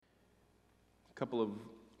couple of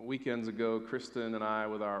weekends ago, Kristen and I,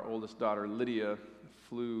 with our oldest daughter, Lydia,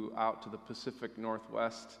 flew out to the Pacific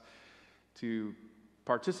Northwest to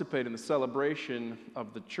participate in the celebration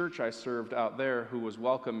of the church I served out there who was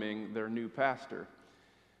welcoming their new pastor.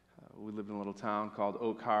 We lived in a little town called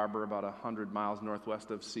Oak Harbor, about 100 miles northwest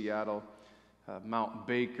of Seattle. Mount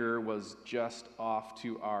Baker was just off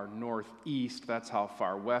to our northeast. That's how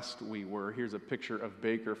far west we were. Here's a picture of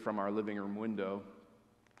Baker from our living room window.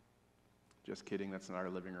 Just kidding, that's not our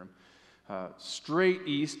living room. Straight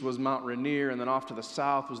east was Mount Rainier, and then off to the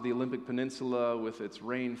south was the Olympic Peninsula with its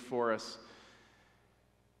rainforests.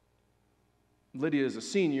 Lydia is a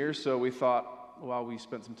senior, so we thought while we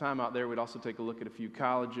spent some time out there, we'd also take a look at a few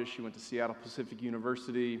colleges. She went to Seattle Pacific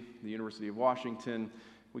University, the University of Washington.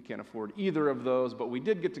 We can't afford either of those, but we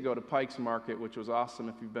did get to go to Pike's Market, which was awesome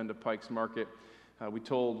if you've been to Pike's Market. We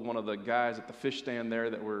told one of the guys at the fish stand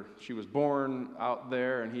there that she was born out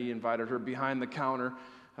there, and he invited her behind the counter.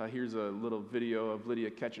 Here's a little video of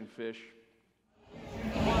Lydia catching fish.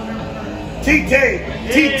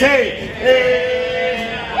 T-Tape! T-Tape!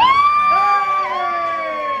 Hey!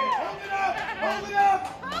 Hold it up! Hold it up!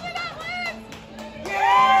 Hold it up, Liz!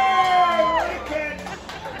 Yeah! What a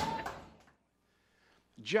catch!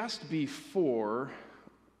 Just before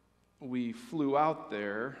we flew out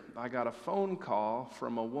there, I got a phone call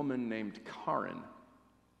from a woman named Karen.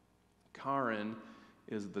 Karen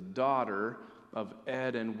is the daughter of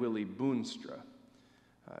Ed and Willie Boonstra.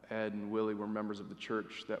 Ed and Willie were members of the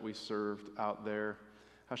church that we served out there.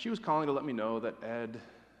 She was calling to let me know that Ed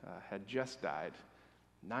had just died,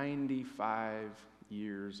 95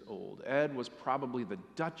 years old. Ed was probably the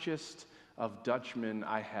Dutchest of Dutchmen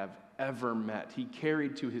I have ever met. He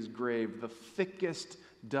carried to his grave the thickest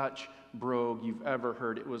Dutch brogue you've ever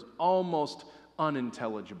heard. It was almost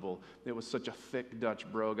unintelligible. It was such a thick Dutch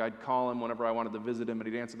brogue. I'd call him whenever I wanted to visit him, and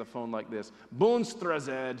he'd answer the phone like this: Boonstra,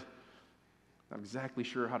 Ed. Not exactly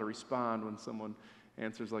sure how to respond when someone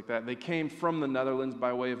answers like that. They came from the Netherlands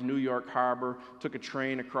by way of New York Harbor, took a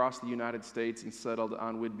train across the United States and settled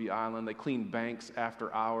on Whidbey Island. They cleaned banks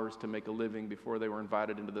after hours to make a living before they were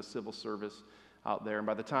invited into the civil service out there. And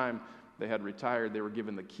by the time they had retired, they were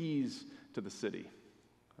given the keys to the city,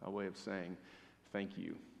 a way of saying thank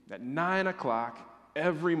you. At 9 o'clock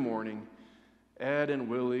every morning, Ed and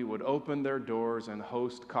Willie would open their doors and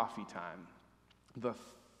host coffee time. The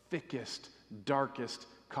thickest, darkest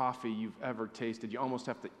coffee you've ever tasted. You almost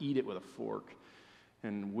have to eat it with a fork.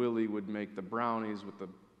 And Willie would make the brownies with the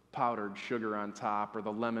powdered sugar on top, or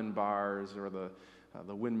the lemon bars, or the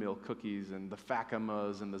windmill cookies, and the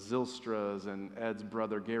Fakimas, and the Zylstras, and Ed's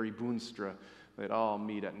brother, Gary Boonstra. They'd all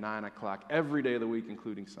meet at 9 o'clock every day of the week,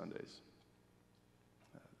 including Sundays.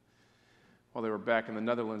 While they were back in the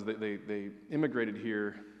Netherlands, they immigrated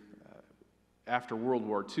here after World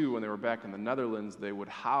War II. When they were back in the Netherlands, they would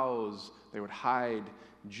hide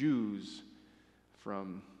Jews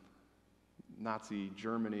from Nazi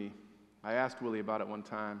Germany. I asked Willie about it one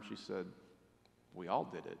time. She said, we all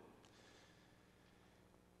did it.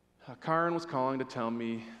 Karen was calling to tell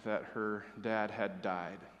me that her dad had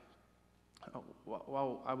died.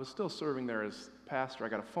 While I was still serving there as pastor, I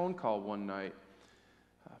got a phone call one night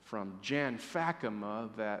from Jan Fakima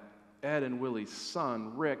that Ed and Willie's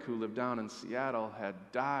son, Rick, who lived down in Seattle, had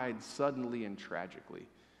died suddenly and tragically.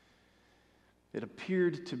 It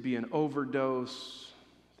appeared to be an overdose.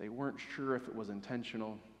 They weren't sure if it was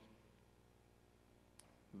intentional.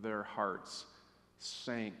 Their hearts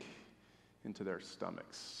sank into their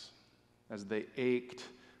stomachs as they ached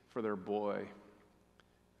for their boy,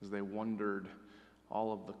 as they wondered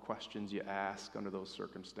all of the questions you ask under those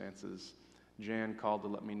circumstances. Jan called to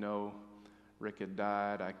let me know Rick had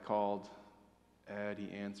died. I called Ed.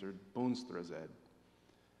 He answered, Boonstra, Ed.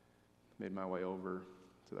 Made my way over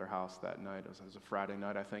to their house that night. It was a Friday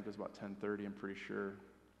night, I think. It was about 10:30, I'm pretty sure.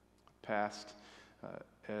 Past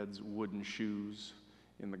Ed's wooden shoes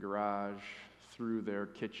in the garage, through their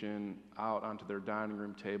kitchen, out onto their dining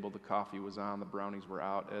room table. The coffee was on, the brownies were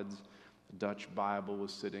out. Ed's Dutch Bible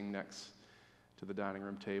was sitting next to the dining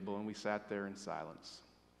room table, and we sat there in silence.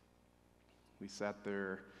 We sat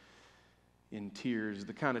there in tears,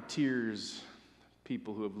 the kind of tears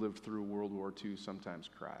people who have lived through World War II sometimes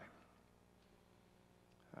cry.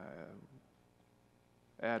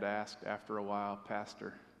 Ed asked after a while,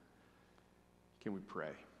 Pastor, can we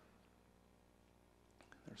pray?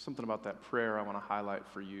 There's something about that prayer I want to highlight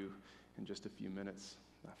for you in just a few minutes.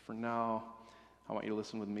 For now, I want you to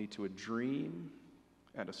listen with me to a dream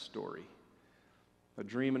and a story. A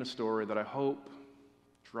dream and a story that I hope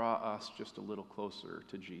draw us just a little closer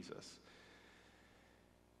to Jesus.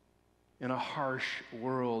 In a harsh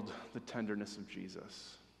world, the tenderness of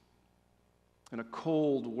Jesus. In a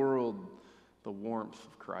cold world, the warmth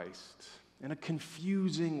of Christ. In a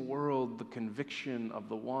confusing world, the conviction of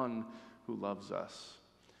the one who loves us.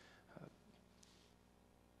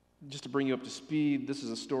 Just to bring you up to speed, this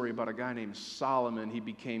is a story about a guy named Solomon. He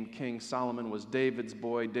became king. Solomon was David's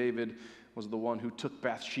boy. David was the one who took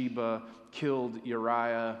Bathsheba, killed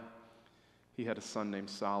Uriah. He had a son named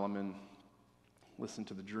Solomon. Listen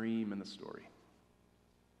to the dream and the story.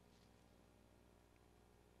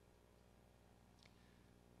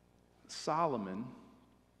 Solomon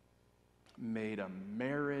made a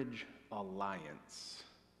marriage alliance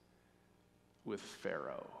with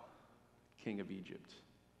Pharaoh, king of Egypt.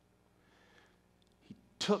 He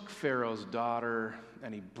took Pharaoh's daughter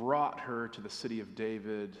and he brought her to the city of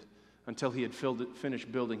David until he had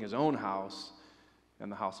finished building his own house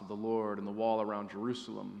and the house of the Lord and the wall around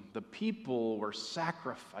Jerusalem. The people were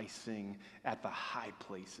sacrificing at the high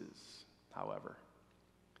places, however,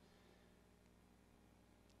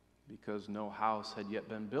 because no house had yet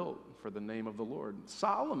been built for the name of the Lord.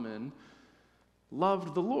 Solomon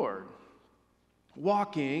loved the Lord,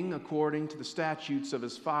 walking according to the statutes of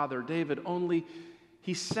his father David, only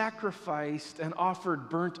he sacrificed and offered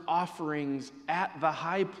burnt offerings at the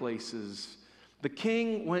high places. The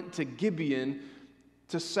king went to Gibeon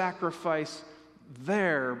to sacrifice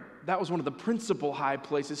there. That was one of the principal high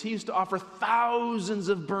places. He used to offer thousands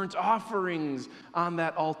of burnt offerings on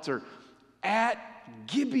that altar. At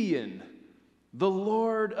Gibeon, the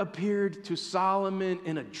Lord appeared to Solomon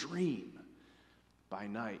in a dream by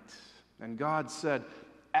night. And God said,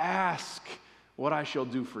 "Ask what I shall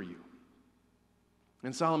do for you."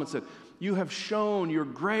 And Solomon said, "You have shown your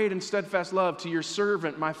great and steadfast love to your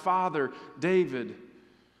servant, my father David,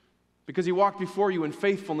 because he walked before you in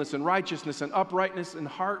faithfulness and righteousness and uprightness in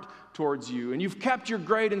heart towards you. And you've kept your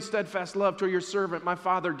great and steadfast love toward your servant, my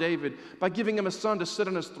father David, by giving him a son to sit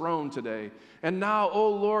on his throne today. And now, O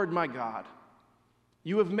Lord my God,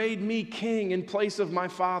 you have made me king in place of my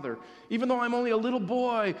father, even though I'm only a little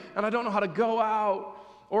boy and I don't know how to go out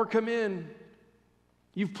or come in.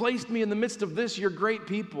 You've placed me in the midst of this, your great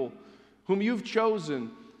people, whom you've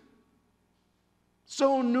chosen,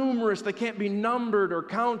 so numerous they can't be numbered or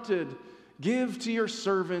counted. Give to your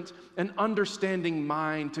servant an understanding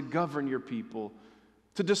mind to govern your people,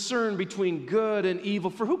 to discern between good and evil.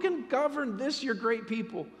 For who can govern this, your great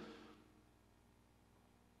people?"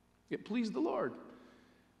 It pleased the Lord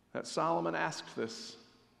that Solomon asked this.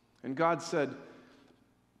 And God said,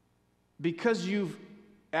 "Because you've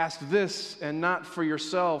asked this and not for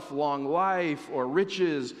yourself long life or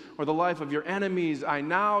riches or the life of your enemies, I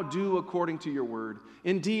now do according to your word.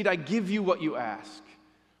 Indeed, I give you what you ask.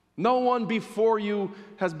 No one before you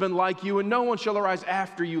has been like you, and no one shall arise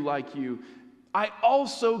after you like you. I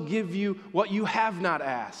also give you what you have not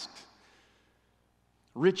asked,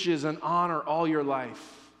 riches and honor all your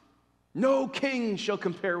life. No king shall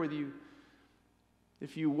compare with you.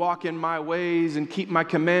 If you walk in my ways and keep my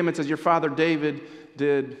commandments as your father David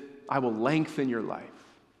did, I will lengthen your life."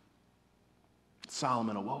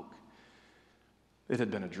 Solomon awoke. It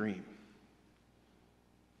had been a dream.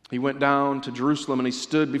 He went down to Jerusalem and he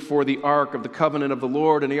stood before the ark of the covenant of the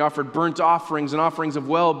Lord, and he offered burnt offerings and offerings of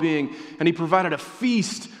well-being, and he provided a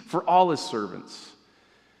feast for all his servants.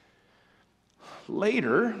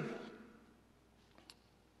 Later,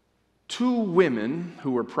 two women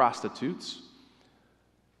who were prostitutes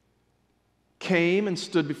came and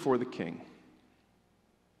stood before the king.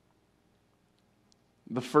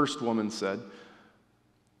 The first woman said,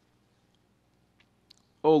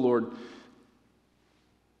 "O Lord,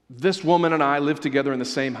 this woman and I live together in the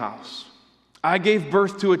same house. I gave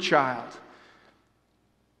birth to a child.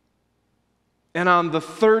 And on the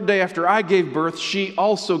third day after I gave birth, she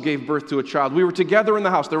also gave birth to a child. We were together in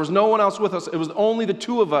the house. There was no one else with us. It was only the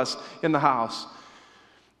two of us in the house.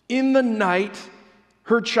 In the night,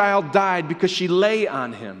 her child died because she lay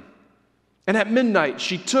on him. And at midnight,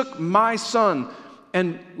 she took my son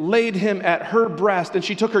and laid him at her breast, and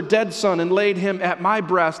she took her dead son and laid him at my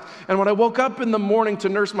breast. And when I woke up in the morning to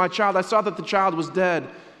nurse my child, I saw that the child was dead.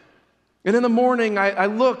 And in the morning, I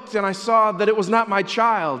looked and I saw that it was not my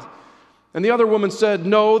child. And the other woman said,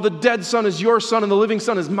 'No, the dead son is your son and the living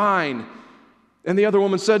son is mine.' And the other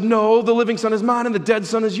woman said, 'No, the living son is mine and the dead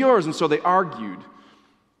son is yours.' And so they argued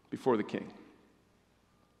before the king.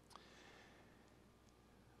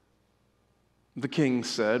 The king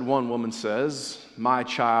said, one woman says, 'My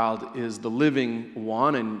child is the living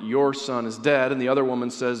one and your son is dead.' And the other woman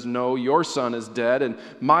says, 'No, your son is dead and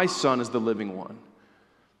my son is the living one.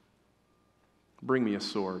 Bring me a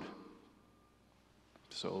sword.'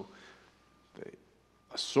 So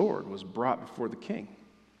a sword was brought before the king.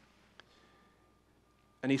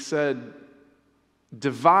 And he said,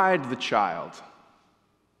 divide the child,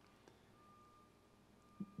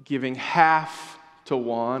 giving half to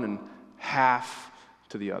one and half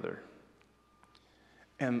to the other.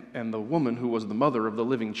 And the woman who was the mother of the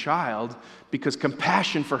living child, because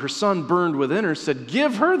compassion for her son burned within her, said,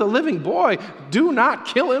 "Give her the living boy, do not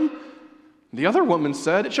kill him." The other woman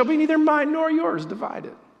said, "It shall be neither mine nor yours, divide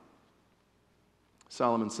it."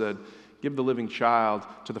 Solomon said, "Give the living child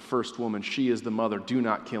to the first woman, she is the mother, do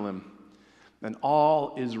not kill him." And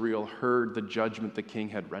all Israel heard the judgment the king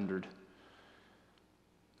had rendered.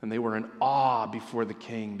 And they were in awe before the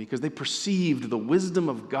king because they perceived the wisdom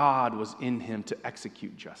of God was in him to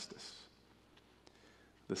execute justice.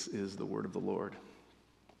 This is the word of the Lord.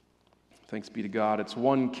 Thanks be to God. It's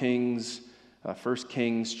 1 Kings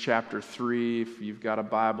chapter 3. If you've got a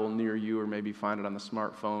Bible near you or maybe find it on the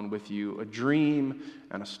smartphone with you, a dream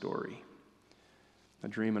and a story. A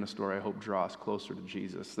dream and a story, I hope, draw us closer to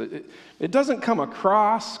Jesus. It doesn't come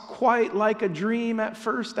across quite like a dream at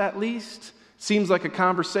first, at least. Seems like a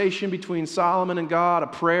conversation between Solomon and God, a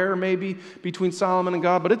prayer maybe between Solomon and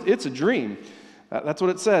God, but it's a dream. That's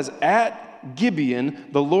what it says. At Gibeon,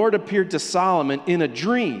 the Lord appeared to Solomon in a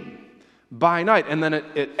dream by night. And then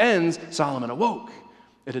it ends, Solomon awoke.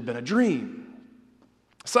 It had been a dream.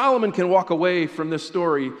 Solomon can walk away from this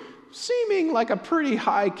story seeming like a pretty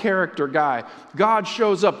high character guy. God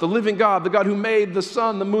shows up, the living God, the God who made the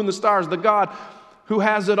sun, the moon, the stars, the God who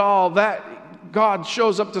has it all. That God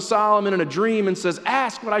shows up to Solomon in a dream and says,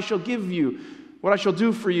 "Ask what I shall give you, what I shall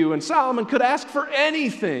do for you." And Solomon could ask for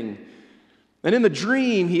anything. And in the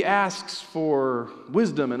dream, he asks for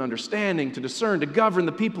wisdom and understanding to discern, to govern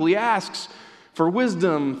the people. He asks for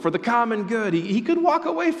wisdom, for the common good. He could walk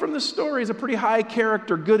away from this story as a pretty high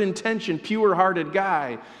character, good intention, pure-hearted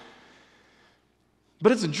guy.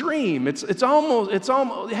 But it's a dream. It's almost.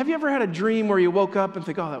 Have you ever had a dream where you woke up and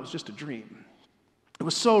think, "Oh, that was just a dream. It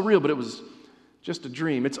was so real, but it was just a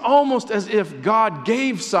dream"? It's almost as if God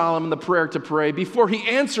gave Solomon the prayer to pray before he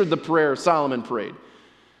answered the prayer Solomon prayed.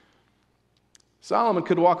 Solomon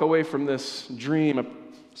could walk away from this dream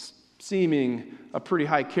seeming a pretty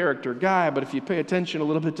high character guy, but if you pay attention a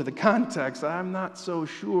little bit to the context, I'm not so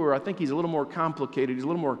sure. I think he's a little more complicated. He's a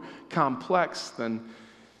little more complex than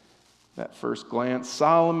that first glance.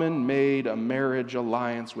 Solomon made a marriage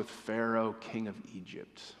alliance with Pharaoh, king of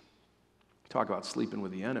Egypt. Talk about sleeping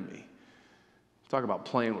with the enemy. Talk about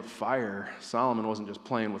playing with fire. Solomon wasn't just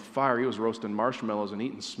playing with fire. He was roasting marshmallows and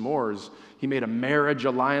eating s'mores. He made a marriage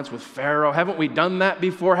alliance with Pharaoh. Haven't we done that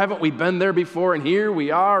before? Haven't we been there before? And here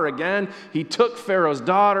we are again. He took Pharaoh's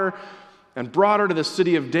daughter and brought her to the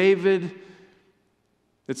city of David.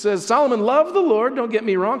 It says Solomon loved the Lord. Don't get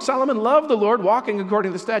me wrong. Solomon loved the Lord, walking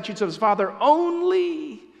according to the statutes of his father.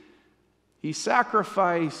 Only he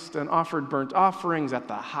sacrificed and offered burnt offerings at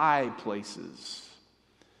the high places.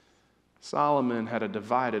 Solomon had a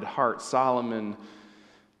divided heart. Solomon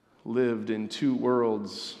lived in two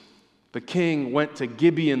worlds. The king went to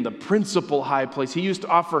Gibeon, the principal high place. He used to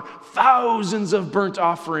offer thousands of burnt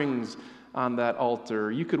offerings on that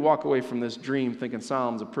altar. You could walk away from this dream thinking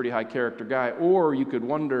Solomon's a pretty high character guy, or you could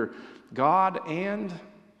wonder, God and?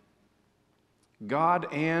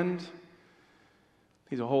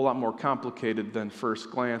 He's a whole lot more complicated than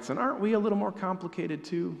first glance. And aren't we a little more complicated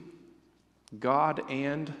too? God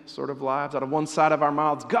and sort of lives. Out of one side of our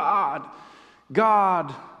mouths, God.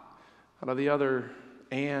 Out of the other,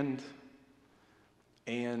 and.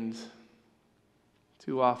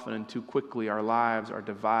 Too often and too quickly our lives are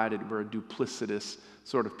divided. We're a duplicitous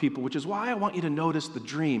sort of people, which is why I want you to notice the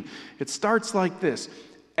dream. It starts like this.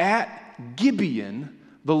 At Gibeon,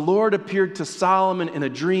 the Lord appeared to Solomon in a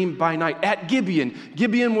dream by night. At Gibeon.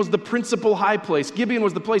 Gibeon was the principal high place. Gibeon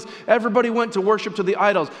was the place everybody went to worship to the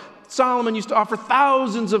idols. Solomon used to offer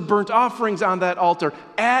thousands of burnt offerings on that altar.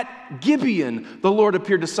 At Gibeon, the Lord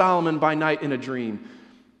appeared to Solomon by night in a dream.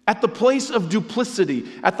 At the place of duplicity,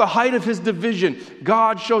 at the height of his division,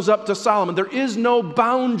 God shows up to Solomon. There is no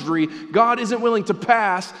boundary God isn't willing to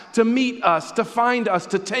pass to meet us, to find us,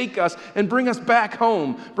 to take us, and bring us back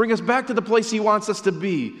home, bring us back to the place he wants us to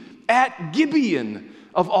be. At Gibeon,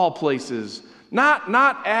 of all places.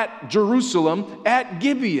 Not at Jerusalem, at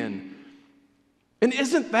Gibeon. And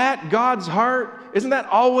isn't that God's heart? Isn't that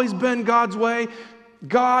always been God's way?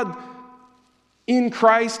 God in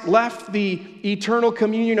Christ left the eternal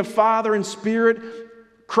communion of Father and Spirit,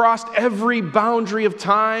 crossed every boundary of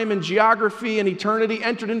time and geography and eternity,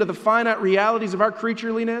 entered into the finite realities of our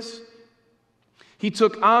creatureliness. He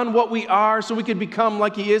took on what we are so we could become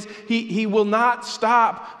like he is. He will not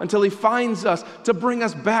stop until he finds us to bring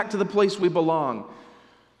us back to the place we belong.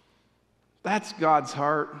 That's God's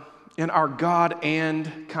heart. in our God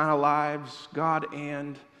and kind of lives. God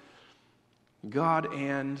and.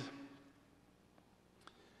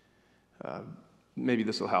 Maybe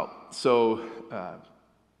this will help. So,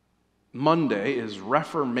 Monday is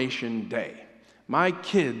Reformation Day. My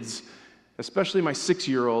kids, especially my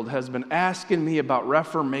 6-year-old, has been asking me about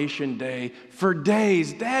Reformation Day for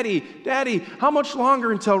days. Daddy, how much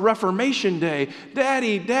longer until Reformation Day?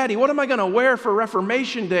 Daddy, what am I going to wear for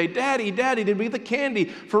Reformation Day? Daddy, did we get the candy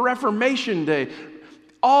for Reformation Day?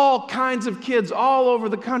 All kinds of kids all over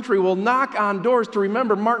the country will knock on doors to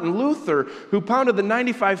remember Martin Luther, who pounded the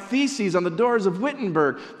 95 Theses on the doors of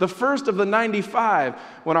Wittenberg, the first of the 95.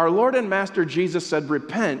 When our Lord and Master Jesus said,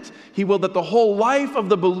 repent, he willed that the whole life of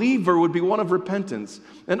the believer would be one of repentance.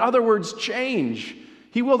 In other words, change.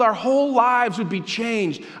 He willed our whole lives would be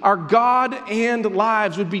changed. Our God and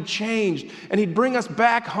lives would be changed. And he'd bring us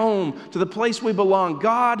back home to the place we belong.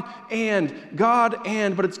 God and.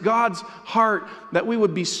 But it's God's heart that we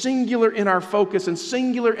would be singular in our focus and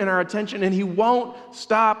singular in our attention. And he won't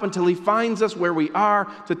stop until he finds us where we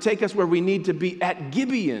are to take us where we need to be. At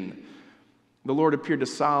Gibeon, the Lord appeared to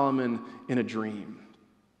Solomon in a dream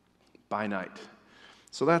by night.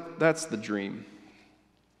 So that's the dream.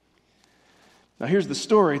 Now here's the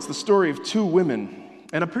story. It's the story of 2 women.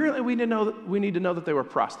 And apparently we need to know that they were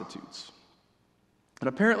prostitutes. And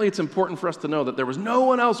apparently it's important for us to know that there was no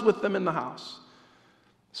one else with them in the house.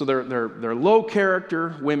 So they're low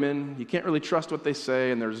character women. You can't really trust what they say,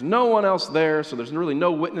 and there's no one else there, so there's really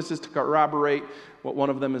no witnesses to corroborate what one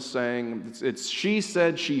of them is saying. It's she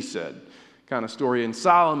said kind of story, and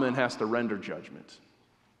Solomon has to render judgment.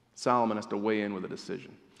 Solomon has to weigh in with a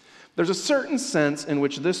decision. There's a certain sense in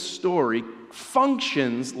which this story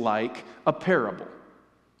functions like a parable.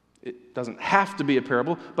 It doesn't have to be a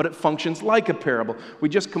parable, but it functions like a parable. We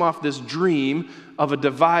just come off this dream of a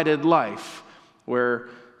divided life where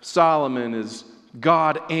Solomon is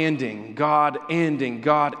God-anding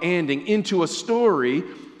into a story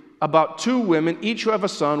about 2 women, each who have a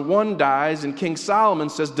son. One dies, and King Solomon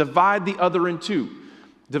says, divide the other in 2.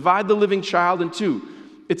 Divide the living child in 2.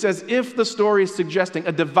 It's as if the story is suggesting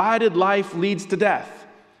a divided life leads to death.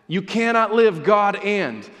 You cannot live God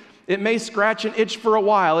and. It may scratch an itch for a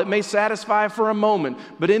while. It may satisfy for a moment.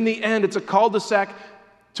 But in the end, it's a cul-de-sac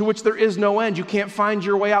to which there is no end. You can't find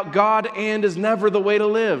your way out. God and is never the way to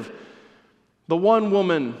live. The one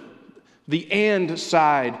woman, the and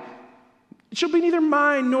side, it shall be neither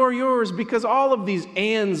mine nor yours, because all of these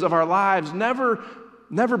ands of our lives never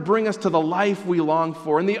bring us to the life we long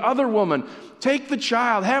for. And the other woman, take the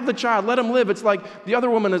child, have the child, let him live. It's like the other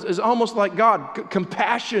woman is almost like God.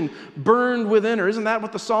 Compassion burned within her. Isn't that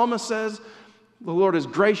what the psalmist says? The Lord is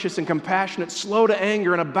gracious and compassionate, slow to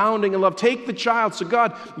anger and abounding in love. Take the child. So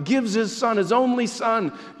God gives his son, his only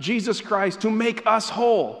son, Jesus Christ, to make us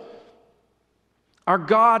whole. Our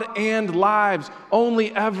God and lives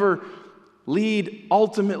only ever lead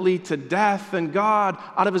ultimately to death, and God,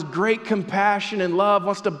 out of his great compassion and love,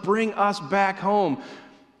 wants to bring us back home.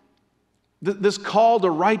 This call to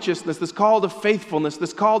righteousness, this call to faithfulness,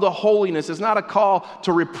 this call to holiness is not a call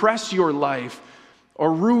to repress your life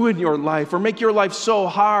or ruin your life or make your life so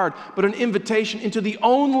hard, but an invitation into the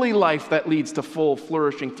only life that leads to full,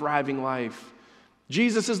 flourishing, thriving life.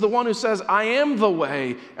 Jesus is the one who says, I am the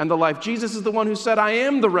way and the life. Jesus is the one who said, I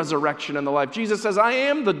am the resurrection and the life. Jesus says, I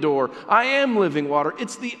am the door. I am living water.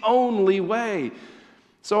 It's the only way.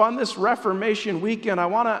 So on this Reformation weekend, I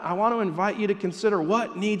want to invite you to consider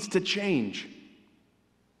what needs to change.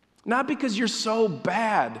 Not because you're so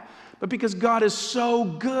bad, but because God is so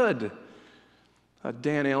good.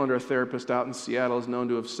 Dan Allender, a therapist out in Seattle, is known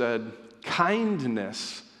to have said,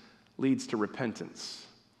 kindness leads to repentance.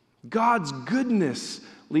 God's goodness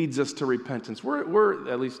leads us to repentance. We're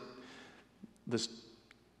at least this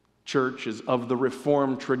church is of the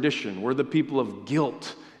Reformed tradition. We're the people of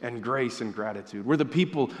guilt and grace and gratitude. We're the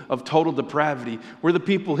people of total depravity. We're the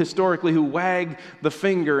people historically who wag the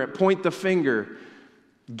finger and point the finger,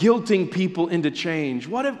 guilting people into change.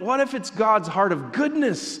 What if it's God's heart of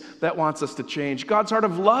goodness that wants us to change? God's heart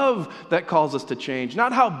of love that calls us to change?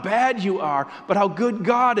 Not how bad you are, but how good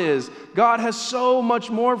God is. God has so much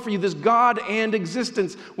more for you. This God and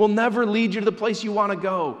existence will never lead you to the place you want to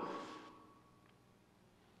go.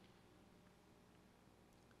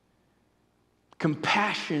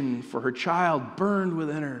 Compassion for her child burned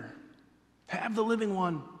within her. Have the living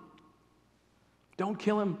one. Don't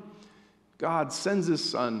kill him. God sends his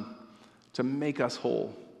son to make us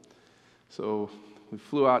whole. So we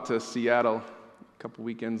flew out to Seattle a couple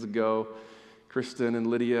weekends ago. Kristen and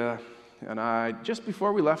Lydia and I, just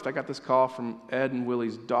before we left, I got this call from Ed and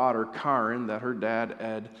Willie's daughter, Karen, that her dad,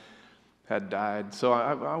 Ed, had died. So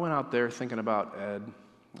I went out there thinking about Ed.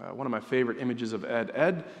 One of my favorite images of Ed.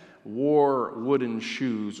 Ed wore wooden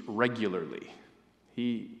shoes regularly.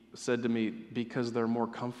 He said to me, because they're more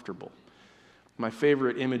comfortable. My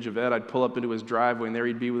favorite image of Ed, I'd pull up into his driveway, and there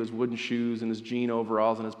he'd be with his wooden shoes and his jean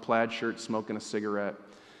overalls and his plaid shirt, smoking a cigarette.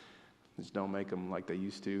 They just don't make them like they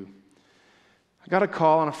used to. I got a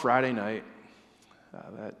call on a Friday night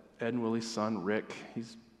that Ed and Willie's son, Rick,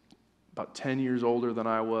 he's about 10 years older than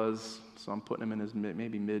I was, so I'm putting him in his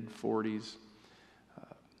maybe mid-40s.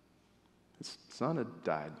 His son had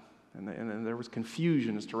died, and there was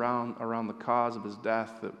confusion as to around the cause of his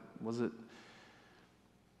death.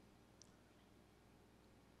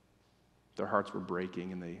 Their hearts were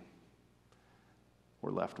breaking, and they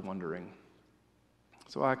were left wondering.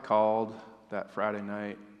 So I called that Friday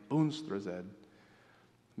night, Boonstra,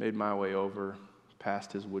 made my way over,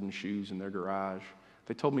 past his wooden shoes in their garage.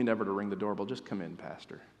 They told me never to ring the doorbell, just come in,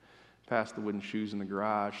 Pastor. Past the wooden shoes in the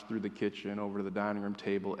garage, through the kitchen, over to the dining room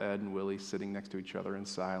table, Ed and Willie sitting next to each other in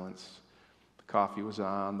silence. The coffee was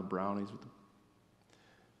on, the brownies with the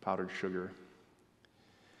powdered sugar.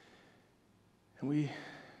 And we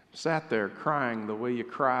sat there crying the way you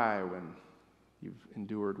cry when you've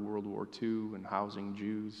endured World War II and housing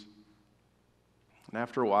Jews. And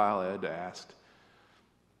after a while, Ed asked,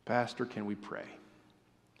 Pastor, can we pray?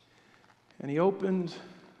 And he opened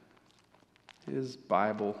his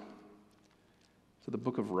Bible to the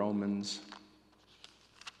book of Romans,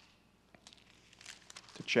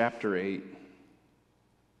 to chapter 8.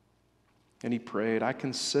 And he prayed, I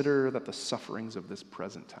consider that the sufferings of this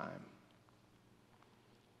present time.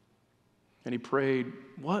 And he prayed,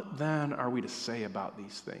 what then are we to say about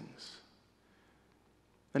these things?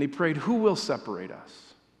 And he prayed, who will separate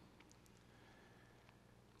us?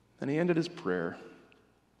 And he ended his prayer,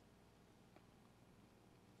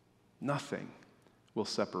 nothing will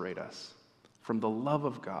separate us from the love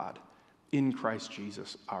of God in Christ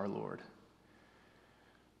Jesus our Lord.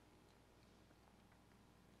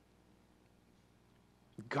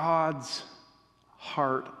 God's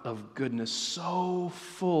heart of goodness, so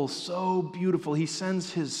full, so beautiful. He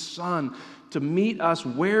sends his Son to meet us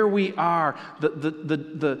where we are,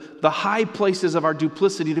 the high places of our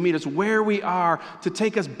duplicity, to meet us where we are, to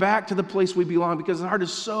take us back to the place we belong, because his heart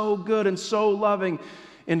is so good and so loving,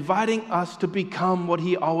 inviting us to become what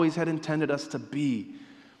he always had intended us to be.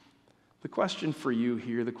 The question for you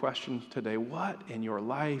here, the question today, what in your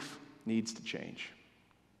life needs to change?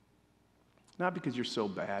 Not because you're so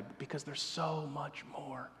bad, but because there's so much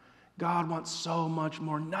more. God wants so much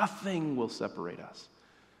more. Nothing will separate us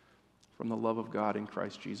from the love of God in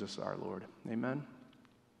Christ Jesus our Lord. Amen? In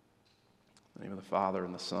the name of the Father,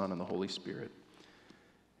 and the Son, and the Holy Spirit.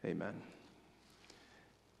 Amen.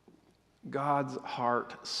 God's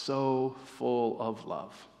heart so full of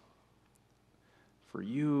love for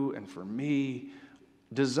you and for me,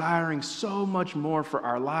 desiring so much more for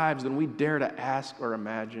our lives than we dare to ask or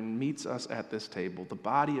imagine, meets us at this table. The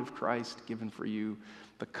body of Christ given for you,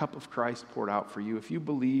 the cup of Christ poured out for you. If you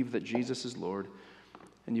believe that Jesus is Lord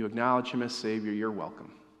and you acknowledge him as Savior, you're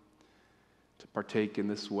welcome to partake in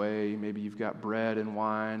this way. Maybe you've got bread and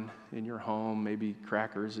wine in your home, maybe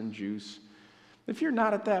crackers and juice. If you're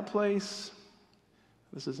not at that place,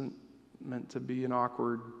 this isn't meant to be an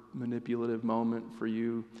awkward, manipulative moment for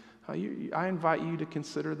you. I invite you to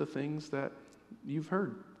consider the things that you've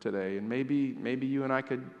heard today, and maybe you and I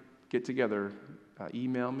could get together.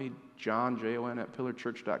 Email me, John, Jon,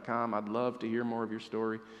 @pillarchurch.com. I'd love to hear more of your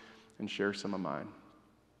story and share some of mine.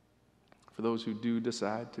 For those who do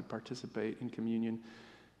decide to participate in communion,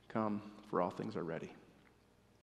 come, for all things are ready.